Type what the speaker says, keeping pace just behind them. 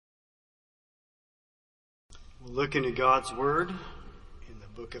We'll look into God's Word in the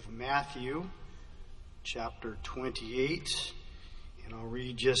book of Matthew, chapter 28. And I'll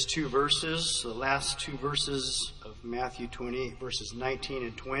read just two verses, the last two verses of Matthew 28, verses 19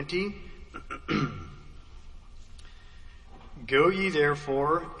 and 20. Go ye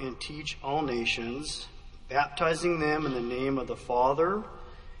therefore and teach all nations, baptizing them in the name of the Father,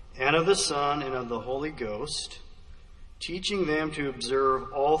 and of the Son, and of the Holy Ghost, teaching them to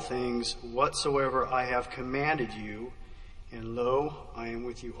observe all things whatsoever I have commanded you, and lo, I am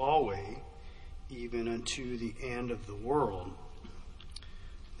with you always, even unto the end of the world.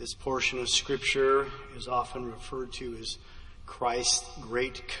 This portion of Scripture is often referred to as Christ's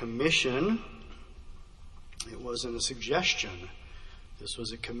Great Commission. It wasn't a suggestion. This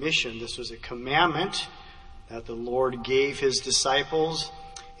was a commission. This was a commandment that the Lord gave his disciples.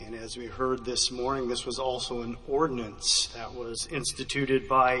 And as we heard this morning, this was also an ordinance that was instituted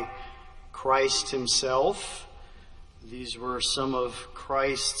by Christ himself. These were some of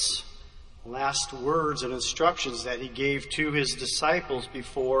Christ's last words and instructions that he gave to his disciples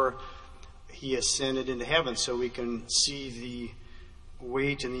before he ascended into heaven. So we can see the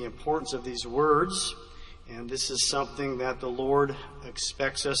weight and the importance of these words. And this is something that the Lord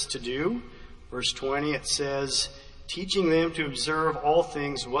expects us to do. Verse 20, it says, teaching them to observe all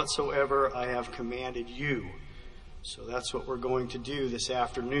things whatsoever I have commanded you. So that's what we're going to do this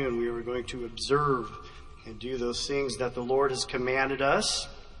afternoon. We are going to observe and do those things that the Lord has commanded us.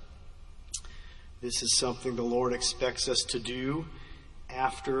 This is something the Lord expects us to do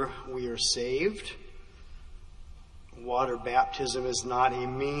after we are saved. Water baptism is not a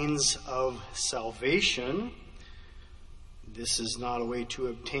means of salvation. This is not a way to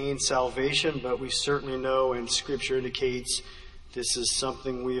obtain salvation, but we certainly know, and Scripture indicates, this is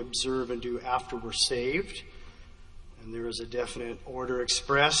something we observe and do after we're saved. And there is a definite order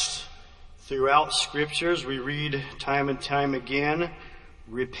expressed throughout Scriptures. We read time and time again,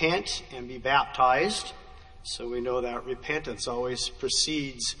 repent and be baptized. So we know that repentance always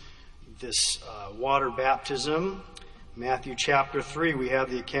precedes this water baptism. Matthew chapter 3, we have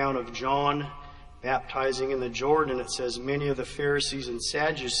the account of John baptizing in the Jordan. It says, many of the Pharisees and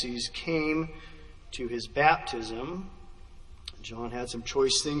Sadducees came to his baptism. John had some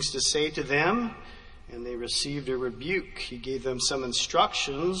choice things to say to them, and they received a rebuke. He gave them some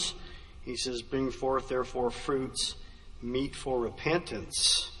instructions. He says, bring forth therefore fruits, meet for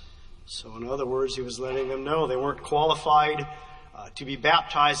repentance. So in other words, he was letting them know they weren't qualified to be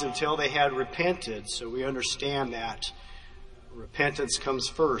baptized until they had repented. So we understand that repentance comes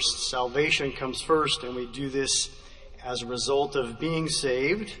first. Salvation comes first, and we do this as a result of being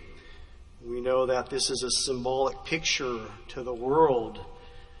saved. We know that this is a symbolic picture to the world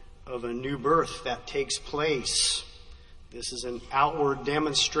of a new birth that takes place. This is an outward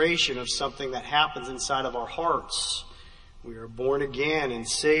demonstration of something that happens inside of our hearts. We are born again and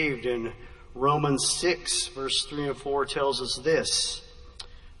saved, and Romans 6, verse 3 and 4 tells us this.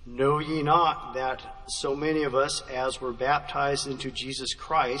 Know ye not that so many of us as were baptized into Jesus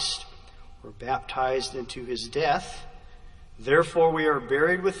Christ were baptized into his death? Therefore we are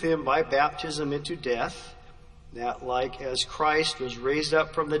buried with him by baptism into death, that like as Christ was raised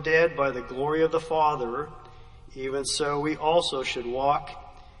up from the dead by the glory of the Father, even so we also should walk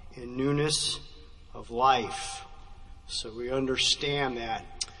in newness of life. So we understand that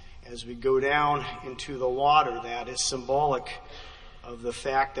as we go down into the water, that is symbolic of the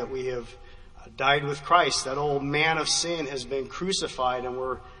fact that we have died with Christ. That old man of sin has been crucified, and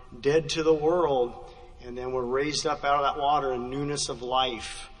we're dead to the world, and then we're raised up out of that water in newness of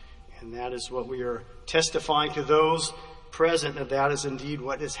life. And that is what we are testifying to those present, that is indeed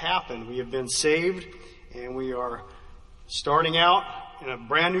what has happened. We have been saved, and we are starting out in a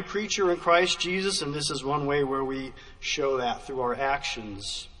brand new creature in Christ Jesus, and this is one way where we show that through our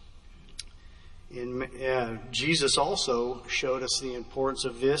actions. Jesus also showed us the importance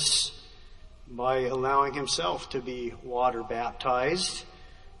of this by allowing himself to be water baptized.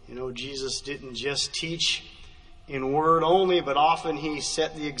 You know, Jesus didn't just teach in word only, but often he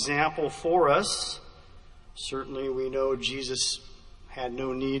set the example for us. Certainly we know Jesus had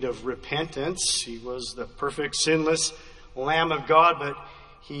no need of repentance. He was the perfect, sinless Lamb of God, but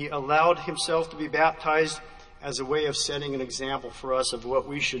he allowed himself to be baptized as a way of setting an example for us of what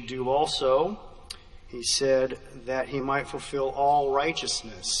we should do also. He said that he might fulfill all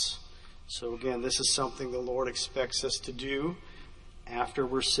righteousness. So again, this is something the Lord expects us to do after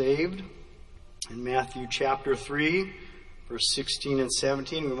we're saved. In Matthew chapter 3, verse 16 and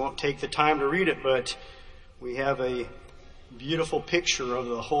 17, we won't take the time to read it, but we have a beautiful picture of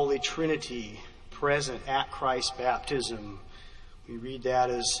the Holy Trinity present at Christ's baptism. We read that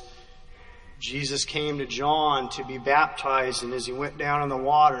as Jesus came to John to be baptized, and as he went down in the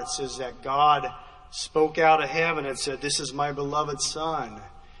water, it says that God spoke out of heaven and said, "This is my beloved Son,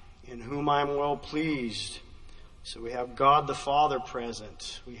 in whom I am well pleased." So we have God the Father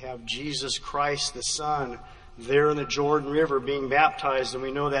present. We have Jesus Christ the Son there in the Jordan River being baptized, and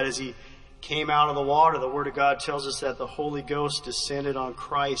we know that as he came out of the water, the Word of God tells us that the Holy Ghost descended on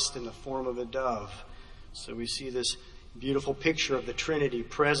Christ in the form of a dove. So we see this beautiful picture of the Trinity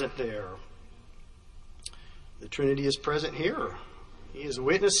present there. The Trinity is present here. He is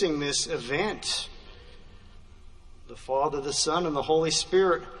witnessing this event. The Father, the Son, and the Holy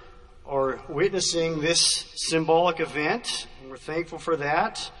Spirit are witnessing this symbolic event, and we're thankful for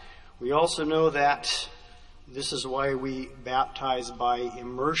that. We also know that this is why we baptize by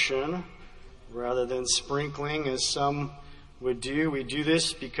immersion rather than sprinkling, as some would do. We do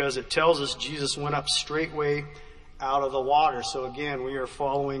this because it tells us Jesus went up straightway out of the water. So again, we are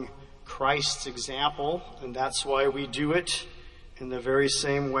following Christ's example, and that's why we do it in the very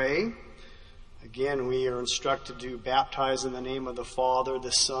same way. Again, we are instructed to baptize in the name of the Father,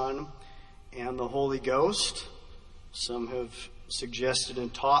 the Son, and the Holy Ghost. Some have suggested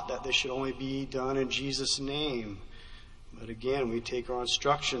and taught that this should only be done in Jesus' name. But again, we take our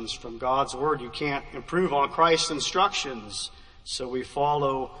instructions from God's Word. You can't improve on Christ's instructions. So we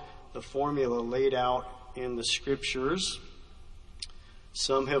follow the formula laid out in the Scriptures.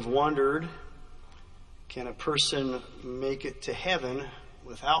 Some have wondered, can a person make it to heaven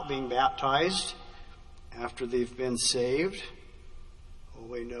without being baptized after they've been saved? Well,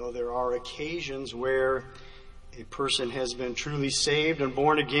 we know there are occasions where a person has been truly saved and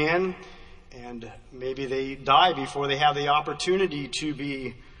born again, and maybe they die before they have the opportunity to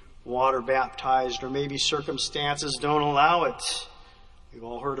be water baptized, or maybe circumstances don't allow it. We've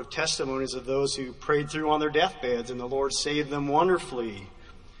all heard of testimonies of those who prayed through on their deathbeds and the Lord saved them wonderfully.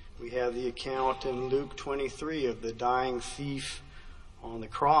 We have the account in Luke 23 of the dying thief on the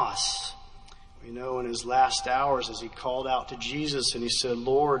cross. We know in his last hours as he called out to Jesus and he said,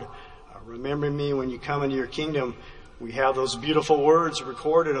 "Lord, remember me when you come into your kingdom." We have those beautiful words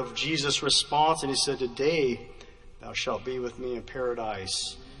recorded of Jesus' response, and he said, "Today thou shalt be with me in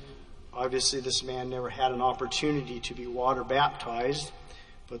paradise." Obviously, this man never had an opportunity to be water baptized,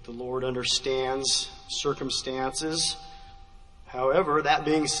 but the Lord understands circumstances. However, that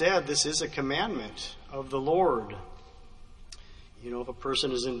being said, this is a commandment of the Lord. You know, if a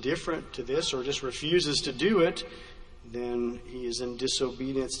person is indifferent to this or just refuses to do it, then he is in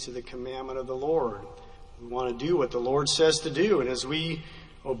disobedience to the commandment of the Lord. We want to do what the Lord says to do, and as we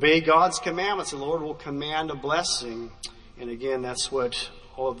obey God's commandments, the Lord will command a blessing. And again, that's what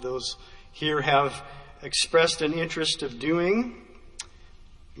all of those here have expressed an interest of doing.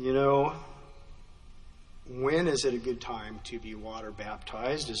 You know, when is it a good time to be water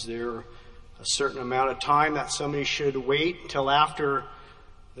baptized? Is there a certain amount of time that somebody should wait until after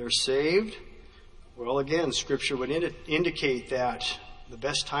they're saved? Well, again, Scripture would indicate that the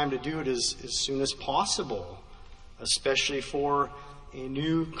best time to do it is as soon as possible, especially for a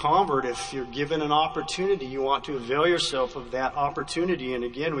new convert. If you're given an opportunity, you want to avail yourself of that opportunity. And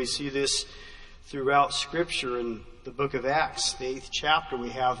again, we see this throughout Scripture. In the book of Acts, the 8th chapter, we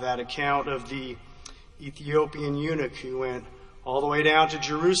have that account of the Ethiopian eunuch who went all the way down to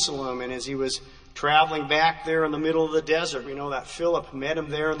Jerusalem, and as he was traveling back there in the middle of the desert, we know that Philip met him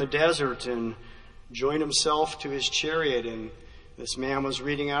there in the desert and joined himself to his chariot, and this man was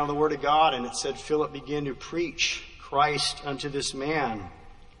reading out of the Word of God, and it said Philip began to preach Christ unto this man.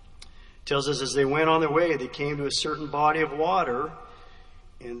 It tells us as they went on their way, they came to a certain body of water,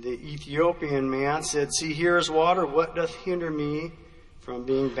 and the Ethiopian man said, "See, here is water. What doth hinder me from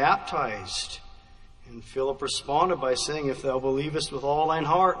being baptized?" And Philip responded by saying, "If thou believest with all thine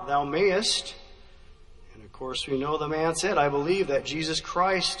heart, thou mayest." And of course, we know the man said, "I believe that Jesus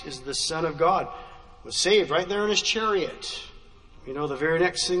Christ is the Son of God." Was saved right there in his chariot. You know, the very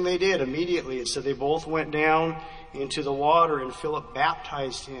next thing they did, immediately, it said they both went down into the water and Philip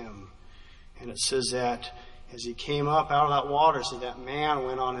baptized him. And it says that as he came up out of that water, so that man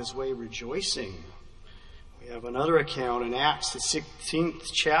went on his way rejoicing. We have another account in Acts, the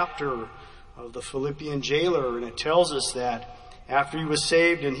 16th chapter, of the Philippian jailer, and it tells us that after he was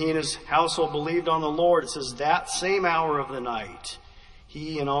saved and he and his household believed on the Lord, it says that same hour of the night,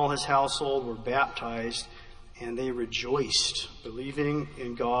 he and all his household were baptized, and they rejoiced, believing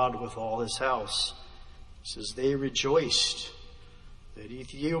in God with all his house. It says they rejoiced. That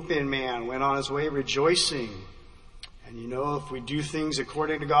Ethiopian man went on his way rejoicing. And you know, if we do things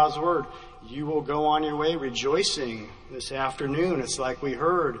according to God's Word, you will go on your way rejoicing. This afternoon, it's like we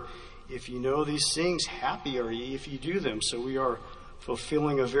heard, if you know these things, happy are ye if you do them. So we are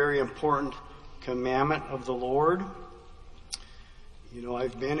fulfilling a very important commandment of the Lord. You know,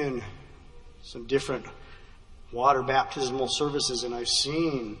 I've been in some different water baptismal services, and I've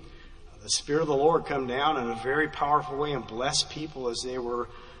seen the Spirit of the Lord come down in a very powerful way and bless people as they were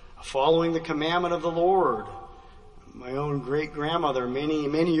following the commandment of the Lord. My own great-grandmother,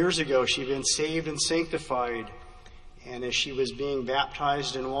 many years ago, she'd been saved and sanctified. And as she was being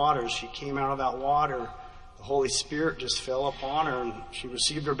baptized in water, as she came out of that water, the Holy Spirit just fell upon her, and she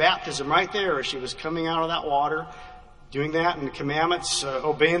received her baptism right there as she was coming out of that water, doing that in the commandments,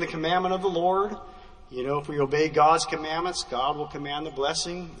 obeying the commandment of the Lord. You know, if we obey God's commandments, God will command the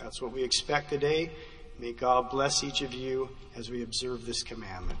blessing. That's what we expect today. May God bless each of you as we observe this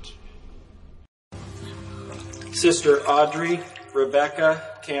commandment. Sister Audrey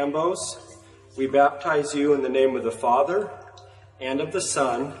Rebecca Cambos, we baptize you in the name of the Father, and of the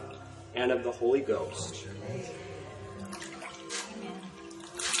Son, and of the Holy Ghost.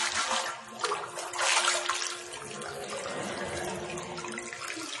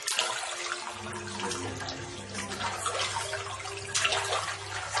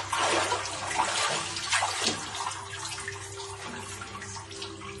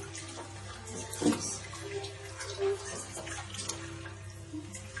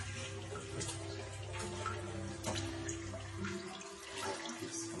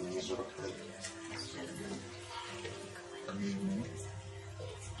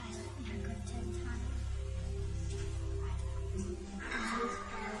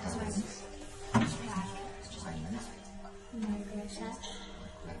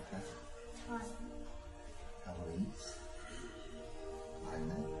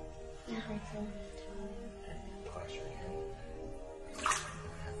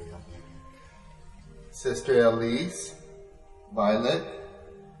 Sister Elise, Violet,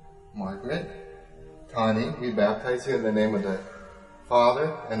 Margaret, Tani, we baptize you in the name of the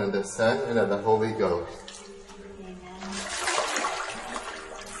Father, and of the Son, and of the Holy Ghost.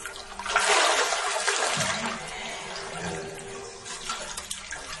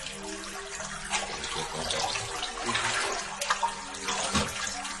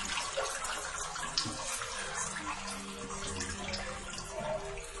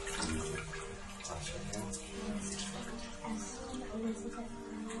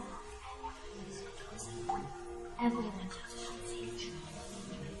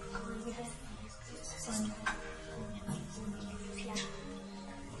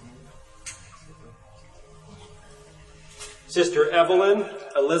 Sister Evelyn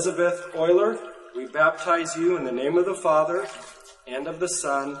Elizabeth Euler, we baptize you in the name of the Father, and of the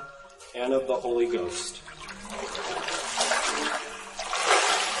Son, and of the Holy Ghost.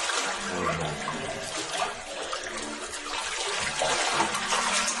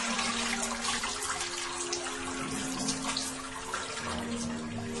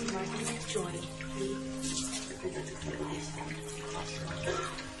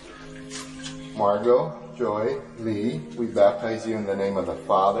 Margot Joy Lee, we baptize you in the name of the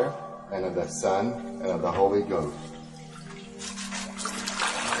Father, and of the Son, and of the Holy Ghost.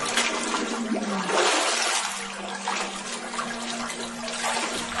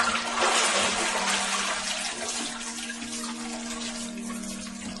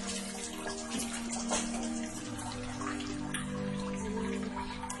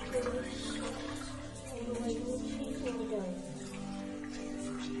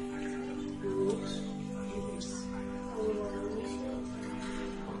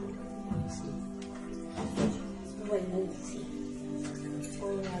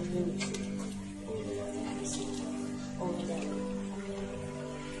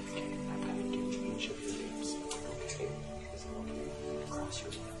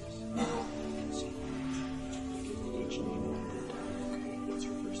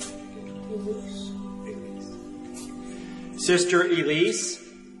 Sister Elise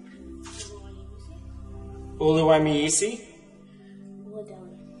Oluwamiisi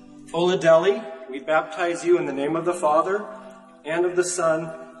Oladeli, we baptize you in the name of the Father, and of the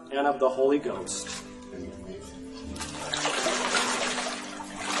Son, and of the Holy Ghost.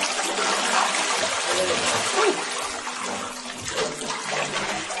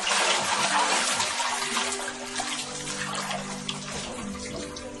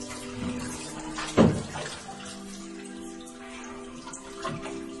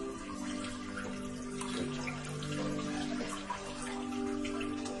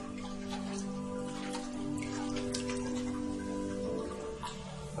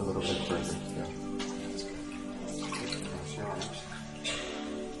 A little bit further, yeah.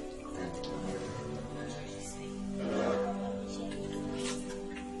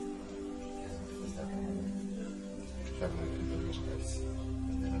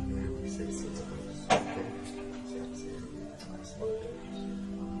 Say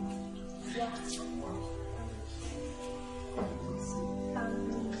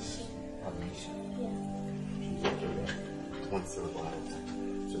One syllable at a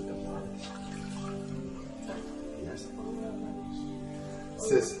time. So Damaris. Yes.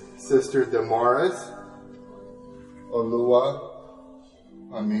 Sister Damaris, Olua,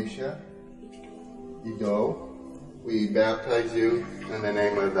 Amisha, Ido, we baptize you in the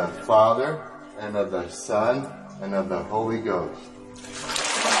name of the Father, and of the Son, and of the Holy Ghost.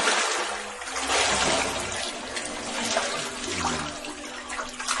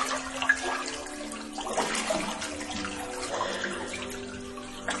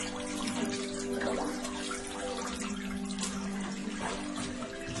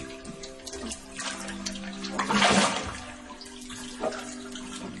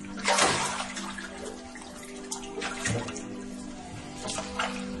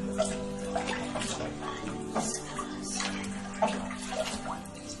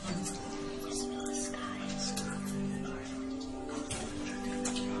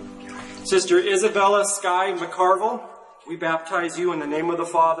 Sister Isabella Skye McCarville, we baptize you in the name of the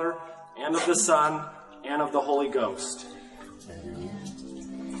Father, and of the Son, and of the Holy Ghost.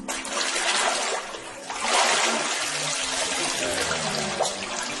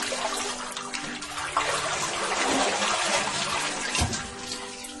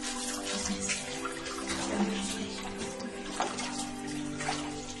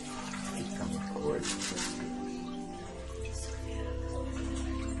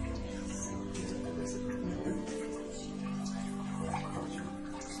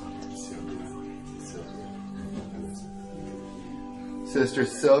 Sister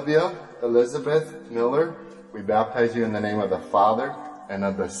Sylvia Elizabeth Miller, we baptize you in the name of the Father, and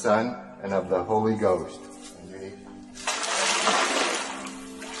of the Son, and of the Holy Ghost.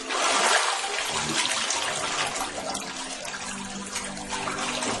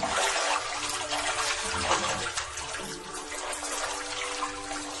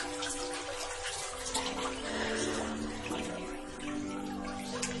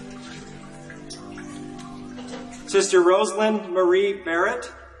 Sister Rosalind Marie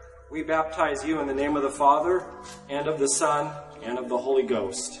Barrett, we baptize you in the name of the Father, and of the Son, and of the Holy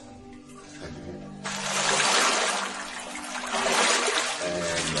Ghost.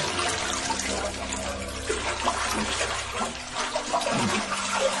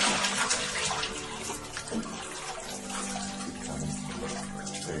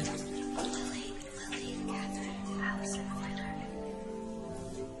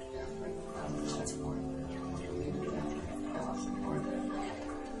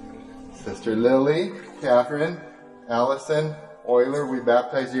 Sister Lily, Catherine, Allison, Euler, we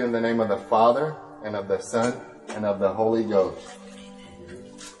baptize you in the name of the Father, and of the Son, and of the Holy Ghost.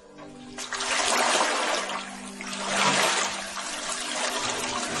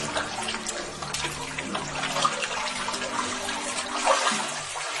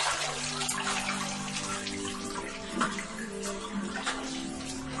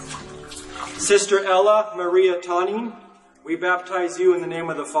 Sister Ella Maria Tanin, we baptize you in the name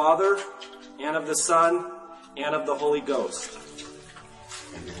of the Father, and of the Son, and of the Holy Ghost.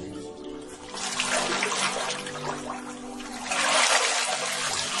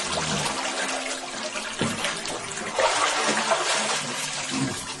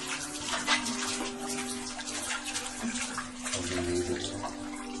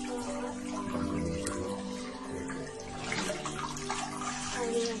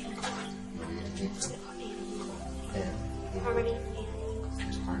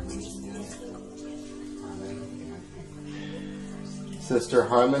 Sister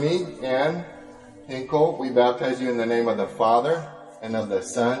Harmony Ann Hinkle, we baptize you in the name of the Father, and of the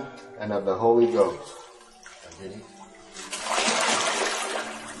Son, and of the Holy Ghost.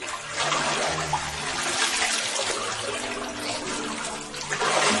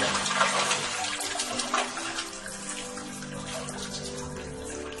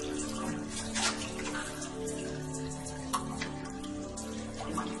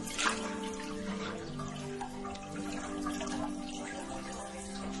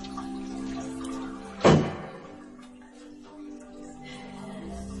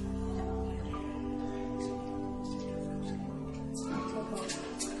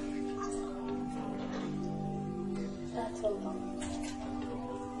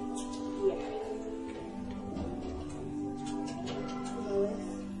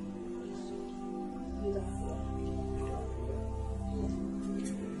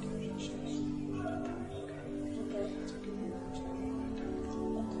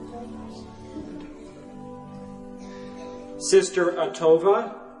 Sister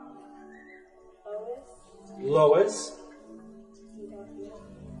Atova Lois,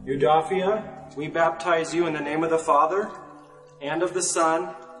 Eudophia, we baptize you in the name of the Father, and of the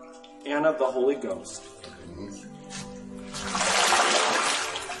Son, and of the Holy Ghost.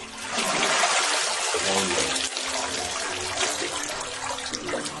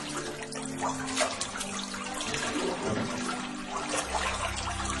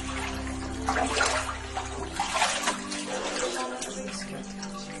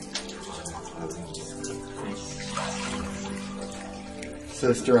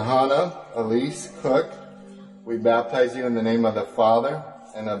 Sister Hannah Elise Cook, we baptize you in the name of the Father,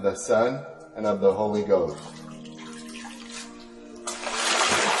 and of the Son, and of the Holy Ghost.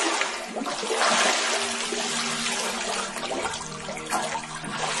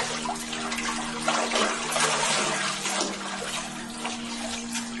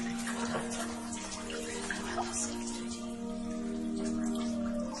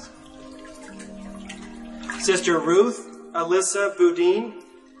 Sister Ruth Alyssa Boudin,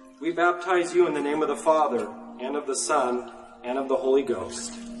 we baptize you in the name of the Father, and of the Son, and of the Holy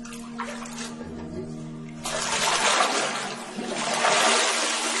Ghost.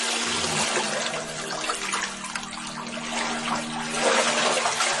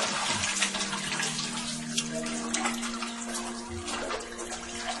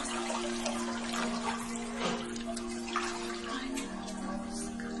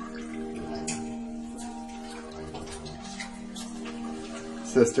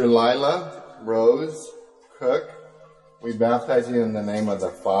 Sister Lila Rose Cook, we baptize you in the name of the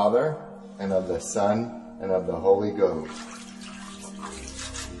Father, and of the Son, and of the Holy Ghost.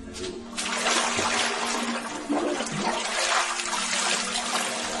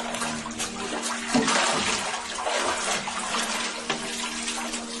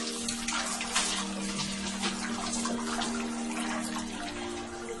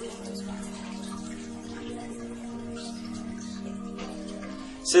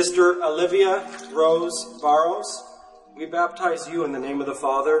 Sister Olivia Rose Barrows, we baptize you in the name of the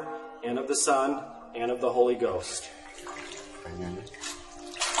Father, and of the Son, and of the Holy Ghost. Amen.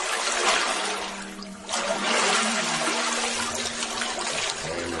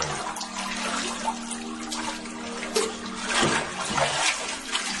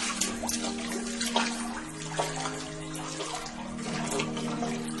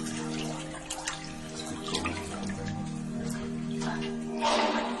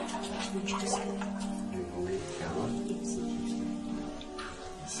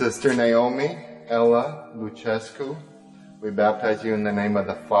 Sister Naomi Ella Lucescu, we baptize you in the name of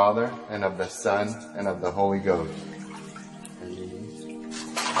the Father, and of the Son, and of the Holy Ghost.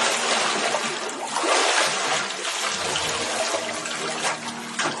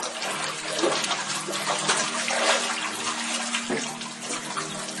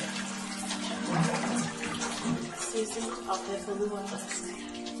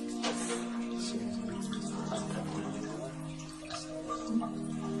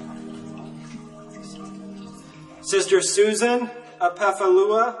 Sister Susan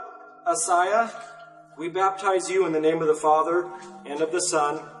Apephalua Asaya, we baptize you in the name of the Father, and of the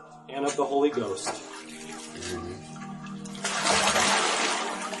Son, and of the Holy Ghost.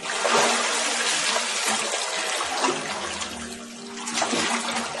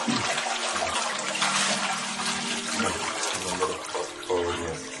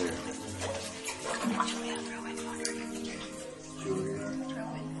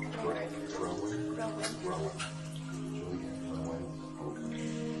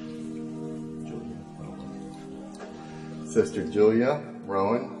 Sister Julia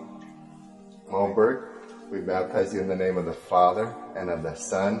Rowan Mulberg, we baptize you in the name of the Father, and of the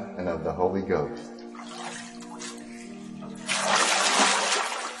Son, and of the Holy Ghost.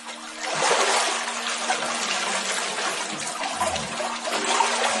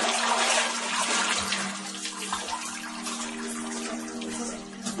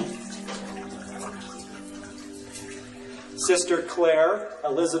 Sister Claire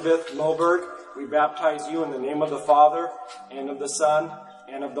Elizabeth Moberg, we baptize you in the name of the Father, and of the Son,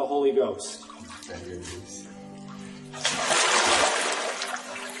 and of the Holy Ghost.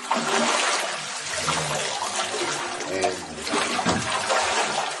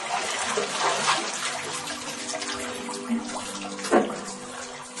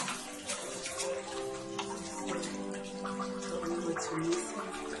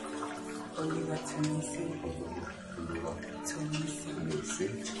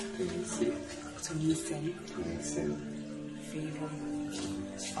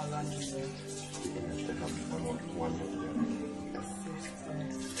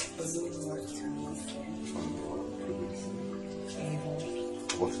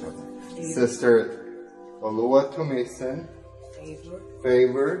 Sister Oluwatomisin,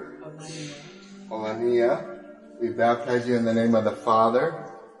 Favor, Olania. We baptize you in the name of the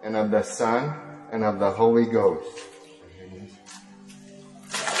Father, and of the Son, and of the Holy Ghost.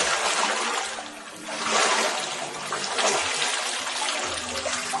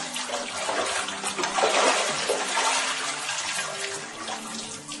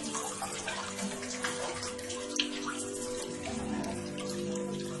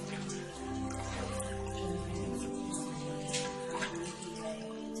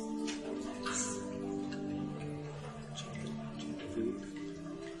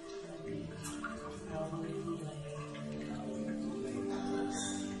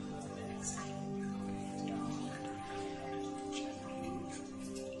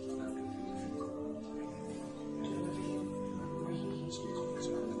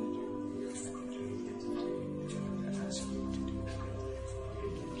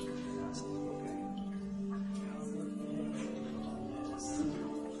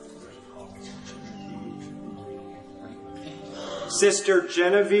 Sister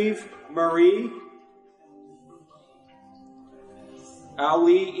Genevieve Marie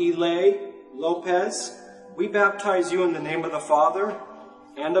Ali Ile Lopez, we baptize you in the name of the Father,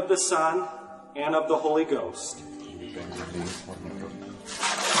 and of the Son, and of the Holy Ghost.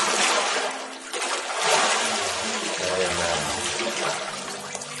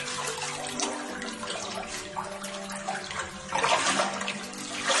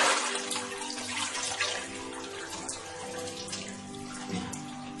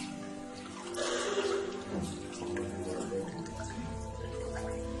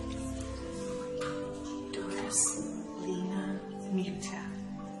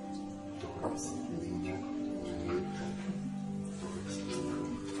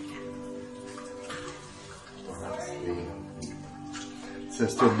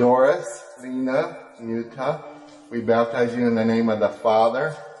 Sister Doris Lena Muta, we baptize you in the name of the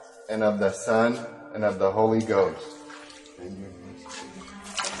Father, and of the Son, and of the Holy Ghost.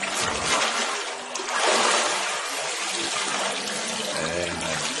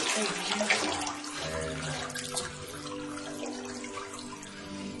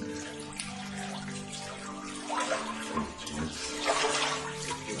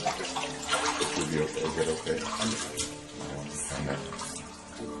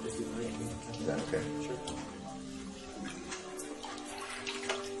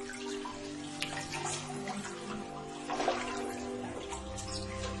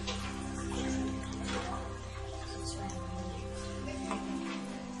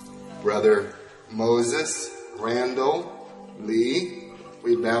 Brother Moses Randall Lee,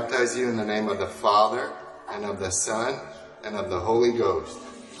 we baptize you in the name of the Father, and of the Son, and of the Holy Ghost.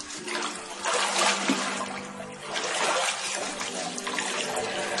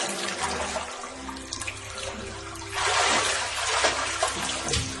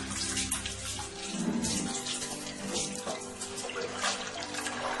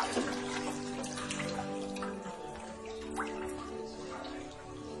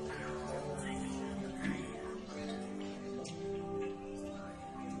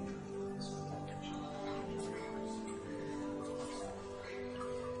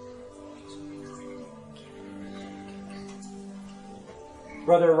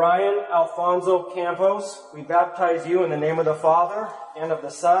 Brother Ryan Alfonso Campos, we baptize you in the name of the Father, and of the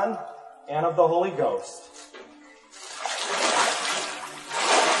Son, and of the Holy Ghost.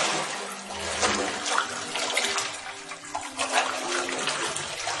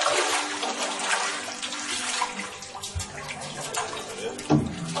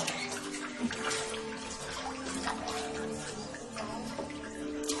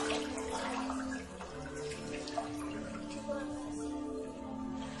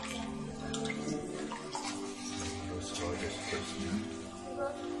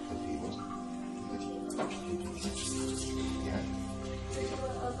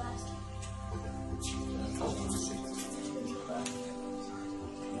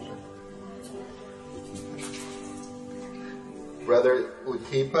 Brother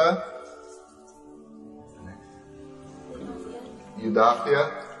Utipa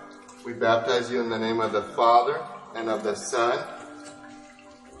Udafia, we baptize you in the name of the Father, and of the Son,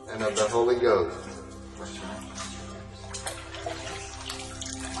 and of the Holy Ghost.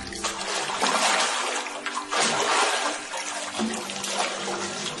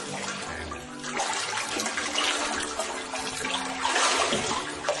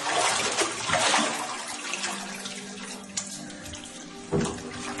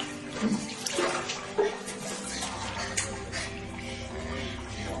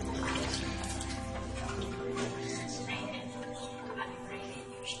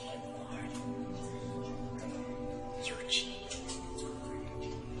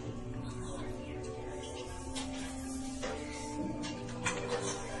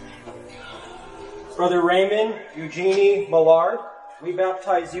 Brother Raymond Eugenie Millard, we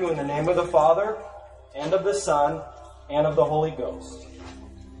baptize you in the name of the Father, and of the Son, and of the Holy Ghost.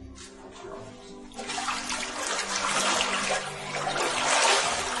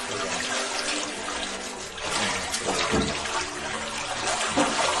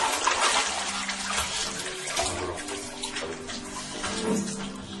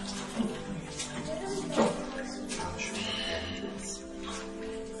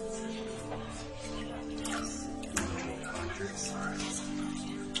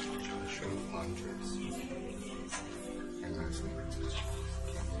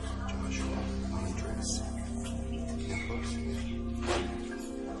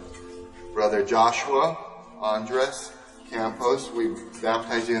 Brother Joshua Andres Campos, we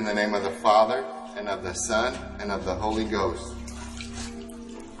baptize you in the name of the Father, and of the Son, and of the Holy Ghost.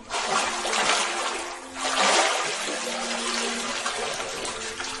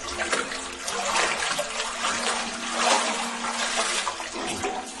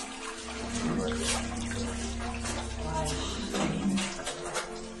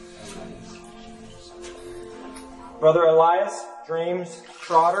 Brother Elias James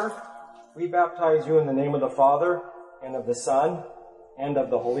Trotter, we baptize you in the name of the Father, and of the Son, and of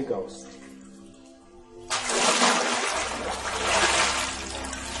the Holy Ghost.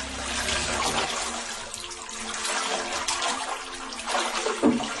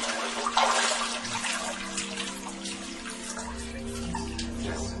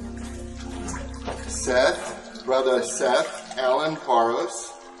 Brother Seth Allen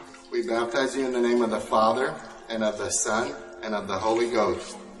Paros, we baptize you in the name of the Father, and of the Son, and of the Holy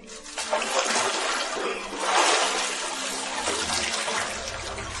Ghost.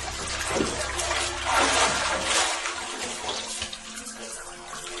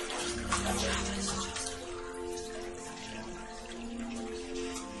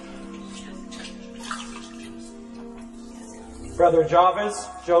 Brother Jarvis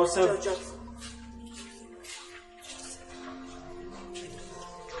Joseph.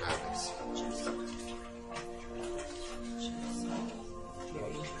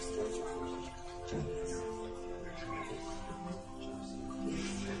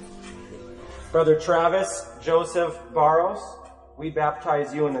 Brother Travis Joseph Barros, we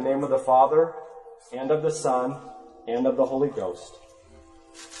baptize you in the name of the Father, and of the Son, and of the Holy Ghost.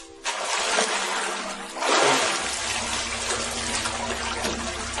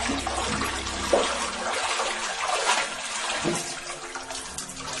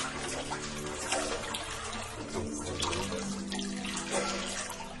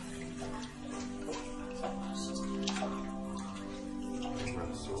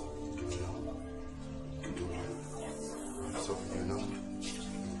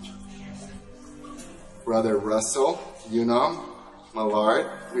 Brother Russell Unam Millard,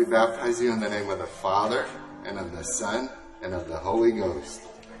 we baptize you in the name of the Father, and of the Son, and of the Holy Ghost.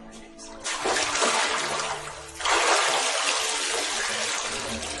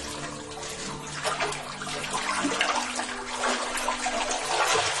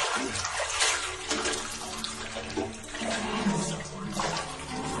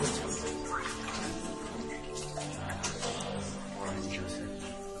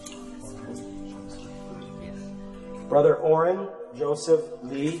 Brother Orrin Joseph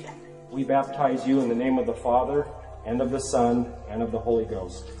Lee, we baptize you in the name of the Father, and of the Son, and of the Holy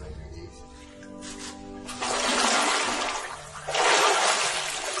Ghost.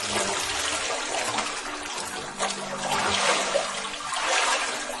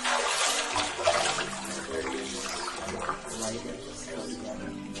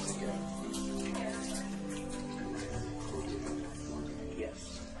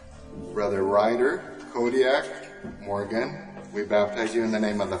 Brother Ryder Kodiak Morgan, we baptize you in the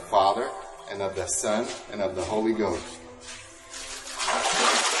name of the Father, and of the Son, and of the Holy Ghost.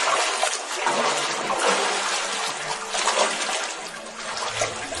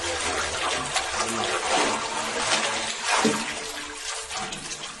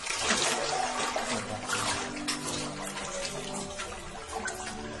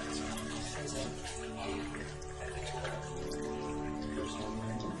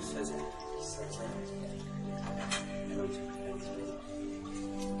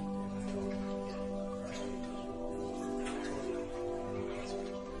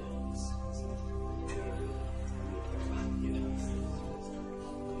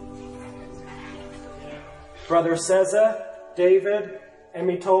 Brother Seza David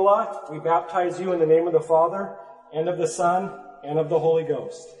Emitola, we baptize you in the name of the Father, and of the Son, and of the Holy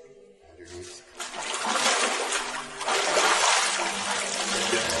Ghost.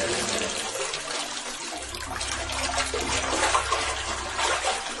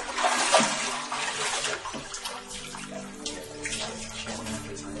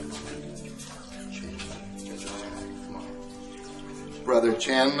 Brother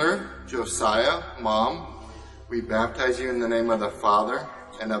Chandler, Josiah, Mom, we baptize you in the name of the Father,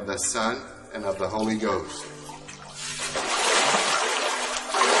 and of the Son, and of the Holy Ghost.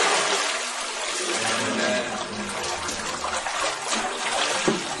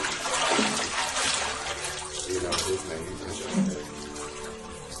 You know his name.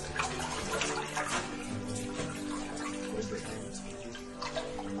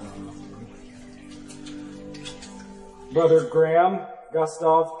 Brother Graham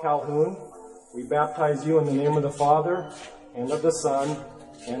Gustav Calhoun, we baptize you in the name of the Father, and of the Son,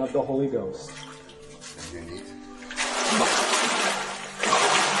 and of the Holy Ghost.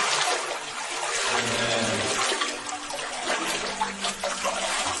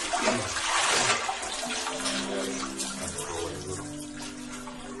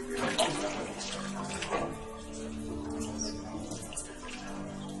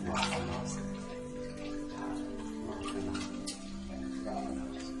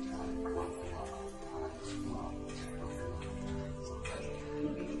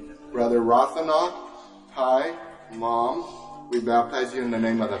 Brother Rothanoth, Ty, Mom, we baptize you in the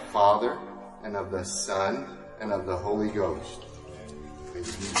name of the Father, and of the Son, and of the Holy Ghost.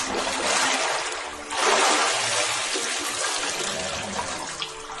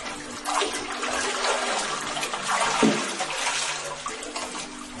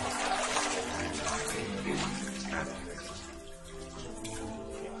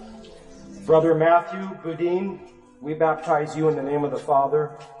 Brother Matthew Boudin, we baptize you in the name of the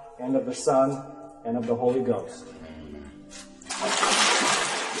Father, and of the Son, and of the Holy Ghost.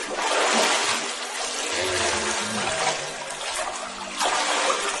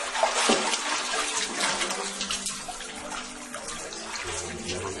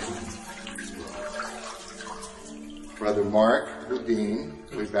 Brother Mark Boudin,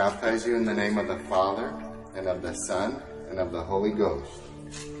 we baptize you in the name of the Father, and of the Son, and of the Holy Ghost.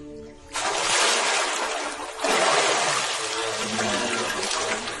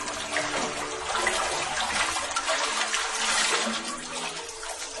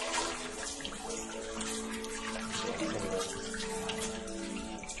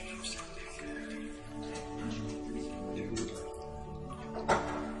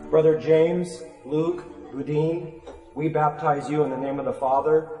 Brother James Luke Boudin, we baptize you in the name of the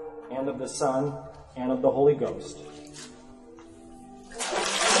Father, and of the Son, and of the Holy Ghost.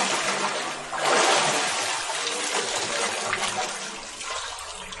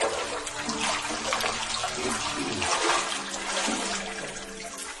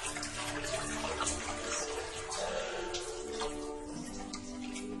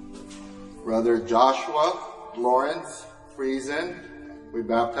 Brother Joshua Lawrence Friesen, we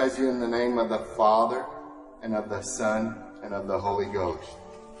baptize you in the name of the Father, and of the Son, and of the Holy Ghost.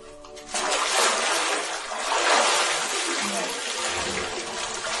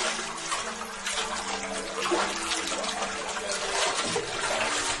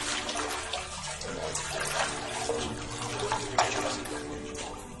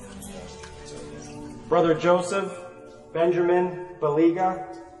 Brother Joseph Benjamin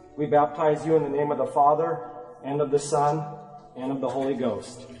Baliga, we baptize you in the name of the Father, and of the Son, and of the Holy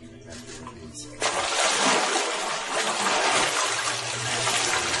Ghost.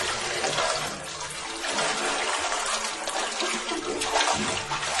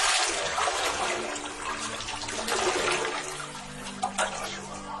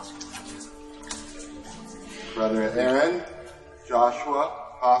 Brother Aaron Joshua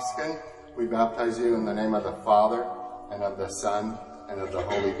Hoskin, we baptize you in the name of the Father, and of the Son, and of the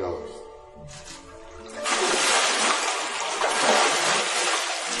Holy Ghost.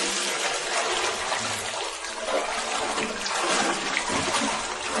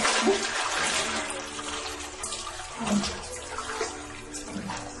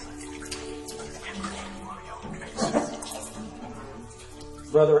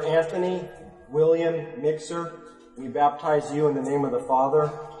 Brother Anthony William Mixer, we baptize you in the name of the Father,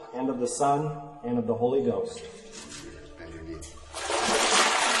 and of the Son, and of the Holy Ghost.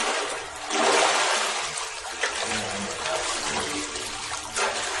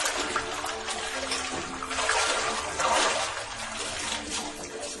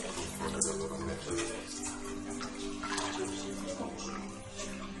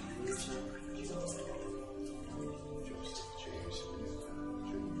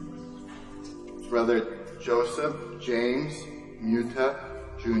 Brother Joseph James Muta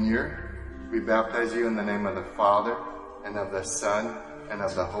Jr., we baptize you in the name of the Father, and of the Son, and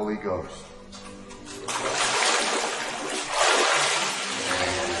of the Holy Ghost.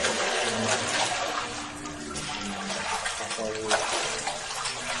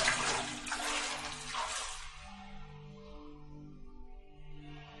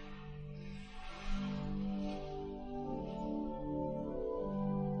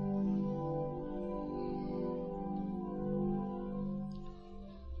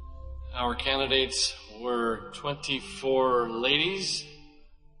 Our candidates were 24 ladies,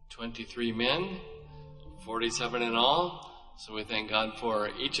 23 men, 47 in all. So we thank God for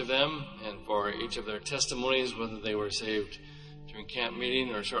each of them and for each of their testimonies, whether they were saved during camp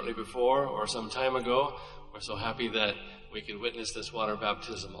meeting or shortly before or some time ago. We're so happy that we could witness this water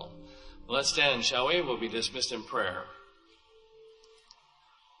baptismal. Well, let's stand, shall we? We'll be dismissed in prayer.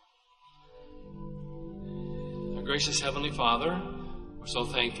 Our gracious Heavenly Father, we're so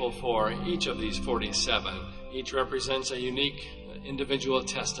thankful for each of these 47. Each represents a unique individual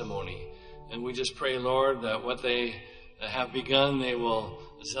testimony. And we just pray, Lord, that what they have begun, they will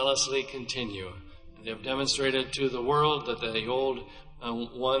zealously continue. And they have demonstrated to the world that the old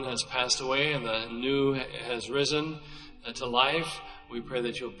one has passed away and the new has risen to life. We pray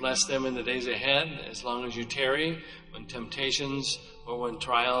that you'll bless them in the days ahead as long as you tarry, when temptations or when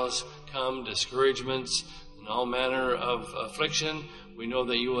trials come, discouragements, and all manner of affliction. We know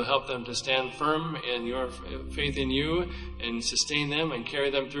that you will help them to stand firm in your faith in you and sustain them and carry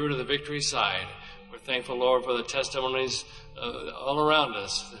them through to the victory side. We're thankful, Lord, for the testimonies all around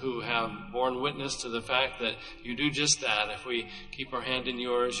us who have borne witness to the fact that you do just that. If we keep our hand in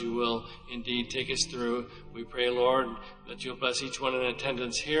yours, you will indeed take us through. We pray, Lord, that you'll bless each one in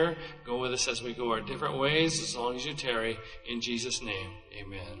attendance here. Go with us as we go our different ways, as long as you tarry. In Jesus' name,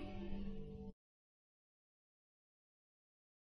 amen.